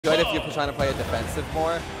good if you're trying to play a defensive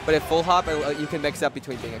more. But at full hop, you can mix up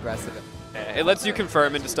between being aggressive. Yeah, it lets you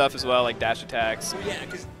confirm into stuff as well, like dash attacks. Yeah,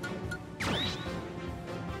 because.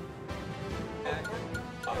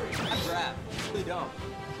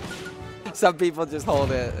 Some people just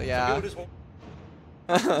hold it, yeah. They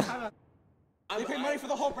pay money for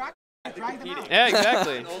the whole bracket. Yeah,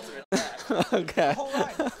 exactly. Okay.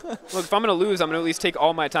 Look, if I'm gonna lose, I'm gonna at least take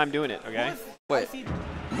all my time doing it. Okay. Wait.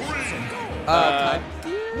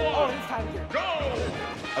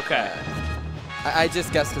 Okay. I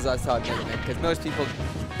just guessed because I saw it min-min, because most people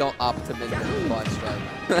don't opt to min-min a bunch, right?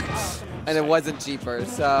 And it wasn't cheaper,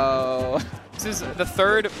 so... This is the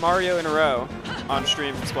third Mario in a row on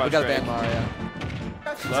stream from Squad We gotta Strike. ban Mario.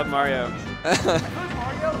 Love Mario. Mario,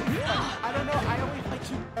 I don't know, I only play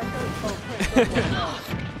 2 characters.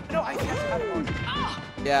 No, I can't have one.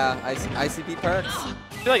 Yeah, ICP perks. I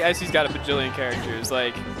feel like Icy's got a bajillion characters.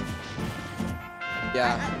 Like,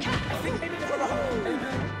 yeah. I think maybe they were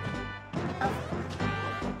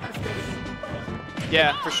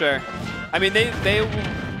yeah, for sure. I mean, they will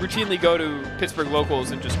routinely go to Pittsburgh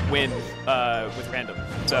locals and just win with random.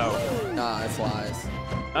 So. Nah, that's lies.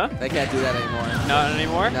 Huh? They can't do that anymore. Not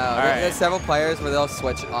anymore? No, All there's right. several players where they'll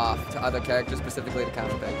switch off to other characters specifically to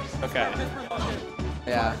counter things. Okay.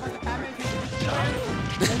 Yeah.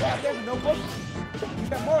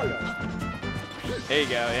 There you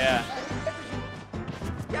go, yeah.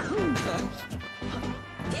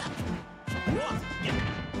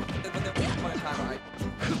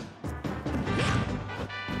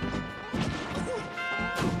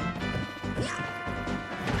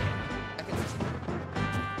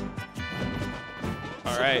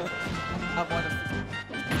 All right.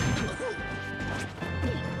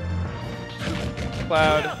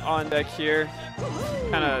 Cloud on deck here.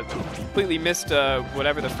 Kind of completely missed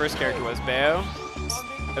whatever the first character was. Bayo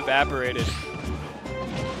evaporated.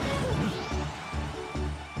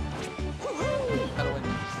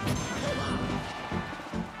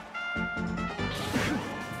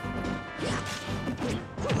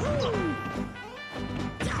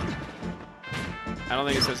 I don't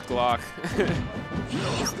think it says Glock.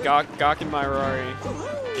 It's Gawk and my Rari.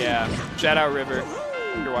 Yeah. Shout out River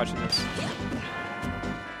if you're watching this.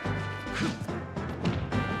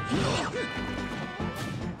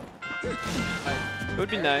 It would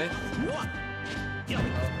be nice.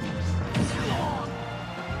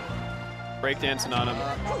 Breakdancing on him.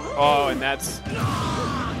 Oh, and that's...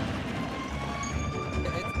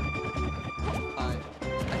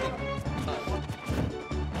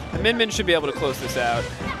 The Min-Min should be able to close this out.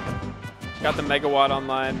 Got the Megawatt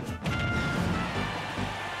online.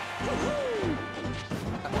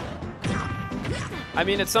 I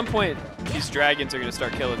mean, at some point, these dragons are going to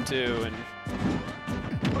start killing too, and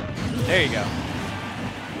there you go.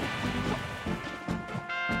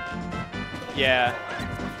 Yeah.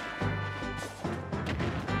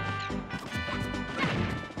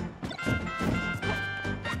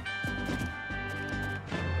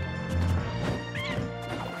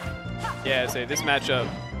 Yeah, so this matchup,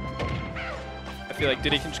 I feel like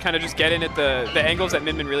Diddy can kind of just get in at the angles that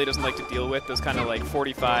Min-Min really doesn't like to deal with, those kind of like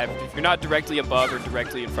 45. If you're not directly above or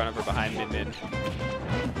directly in front of or behind Min-Min.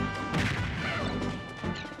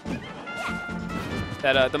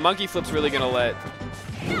 That the monkey flip's really going to let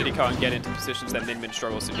Diddy Kong get into positions that Min-Min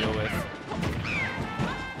struggles to deal with.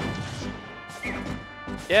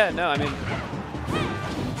 Yeah, no, I mean...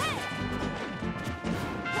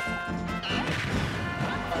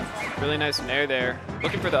 Really nice nair there.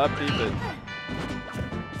 Looking for the up B, but...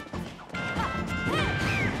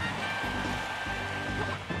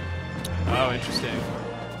 Oh, interesting.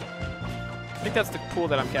 I think that's the pool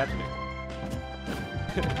that I'm capturing.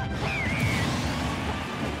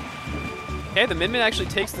 Okay, the Min-Min actually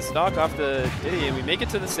takes the stock off the Diddy, and we make it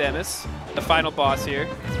to the Samus, the final boss here.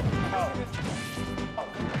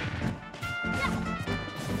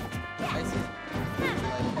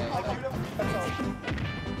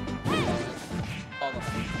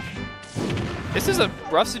 This is a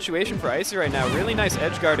rough situation for Icy right now. Really nice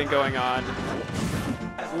edge guarding going on.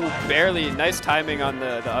 Ooh, barely. Nice timing on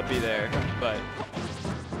the up B there, but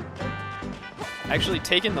actually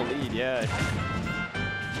taking the lead, yeah.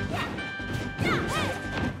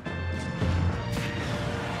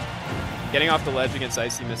 Getting off the ledge against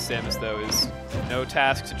IcyMist Samus, though, is no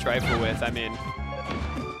task to trifle with. I mean,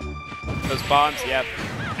 those bombs, yep.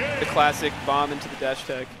 The classic bomb into the dash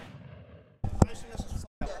tech.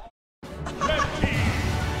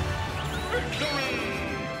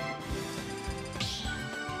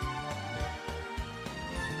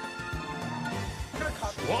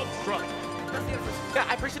 Yeah,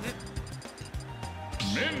 I appreciate it.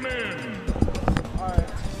 Min-Min. Alright.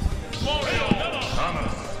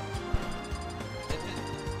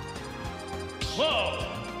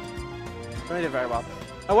 definitely did very well.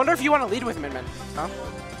 I wonder if you want to lead with Min Min, huh?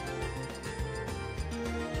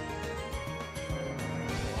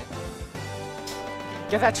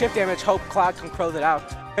 Get that chip damage, hope Cloud can close it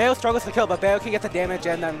out. Bayo struggles to kill, but Bayo can get the damage,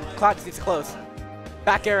 and then Cloud just needs to close.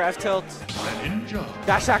 Back air, F tilt.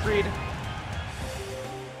 Dash attack read.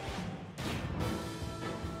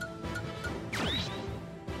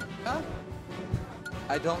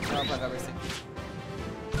 I don't know if I've ever seen.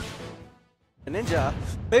 A ninja.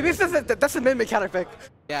 Maybe it's just that's the Min counter pick.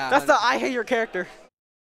 Yeah. That's the I hate your character.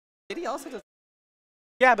 Diddy also does.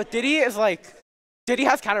 Yeah, but Diddy is like, Diddy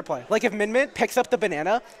has counterplay. Like if Min Min picks up the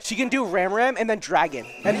banana, she can do Ram Ram and then Dragon,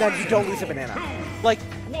 and then you don't lose the banana. Like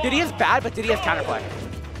Diddy is bad, but Diddy has counterplay.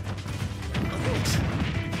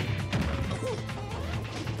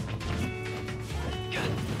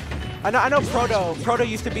 I know Proto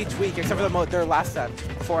used to be Tweak except for their last set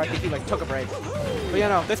before I think he like took a break. But you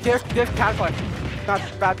know, this counterplay. Not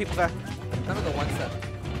bad people there. Remember the one set?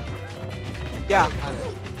 Yeah.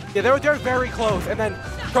 Yeah, they're very close, and then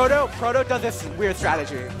Proto does this weird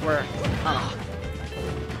strategy where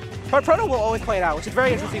but Proto will always play it out, which is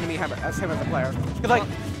very interesting to me as him as a player. Cause like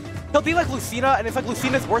he'll be like Lucina, and it's like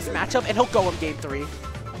Lucina's worst matchup, and he'll go him game 3.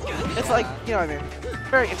 It's like, you know what I mean?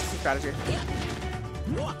 Very interesting strategy.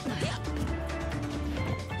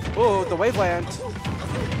 Ooh, the Waveland.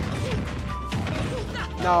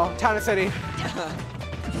 No, Town and City.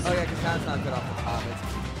 Oh yeah, because Town's not good off the top.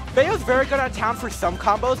 Bayo's very good on Town for some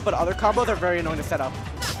combos, but other combos are very annoying to set up.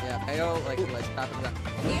 Yeah, Bayo like happens that.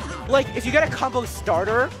 Like if you get a combo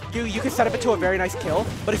starter, you can set up into a very nice kill.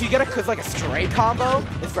 But if you get a stray combo,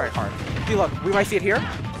 it's very hard. See, look, we might see it here.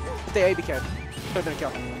 With the ABK, could have been a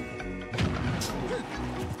kill.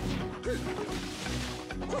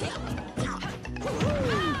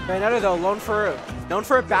 Bayonetta though, known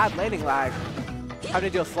for a bad landing lag. Having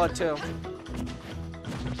to deal with Flood too.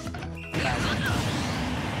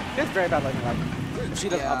 It's very bad landing lag. She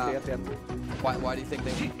does up at the end. Why do you think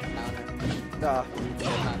they counter?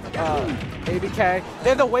 ABK. They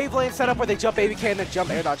have the wave lane set up where they jump ABK and then jump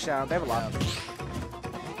air dodge down. They have a lot.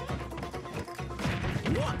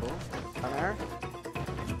 Down air.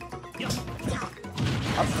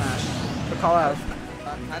 Up smash. Good call out.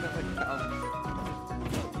 Kind of like,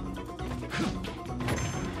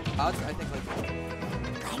 I think like.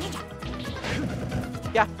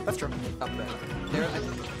 Yeah, that's true. Up there. There,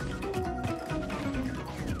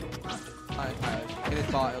 in his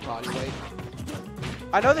body weight.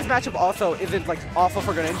 I know this matchup also isn't like awful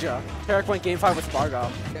for Greninja. Tarek went game 5 with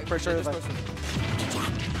Spargo. Yeah, for sure. Like...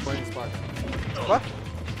 What?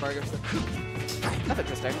 That's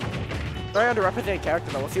interesting. Very underrepresented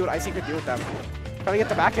character though. We'll see what Icy could do with them. Trying to get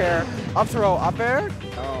the back air. Up throw, up air?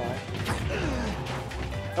 No.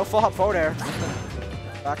 No full hop forward air.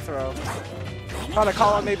 Back throw. Trying to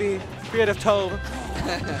call on maybe creative toe.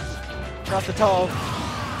 Cross the toe.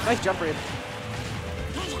 Nice jump read.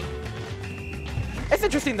 It's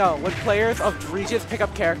interesting though when players of regions pick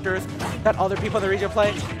up characters that other people in the region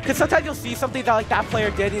play, because sometimes you'll see something that like that player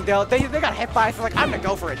did and they got hit by, so like I'm gonna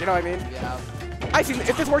go for it. You know what I mean? Yeah. I see.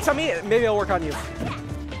 If this works on me, maybe it'll work on you.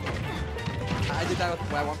 I did that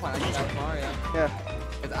at one point. I did that with Mario. Yeah.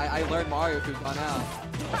 Cause I learned Mario who's gone out.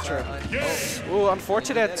 That's true. Ooh,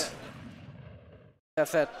 unfortunate.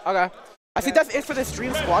 That's it. Okay. I think that's it for the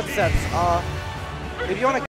stream squad sets. If you want to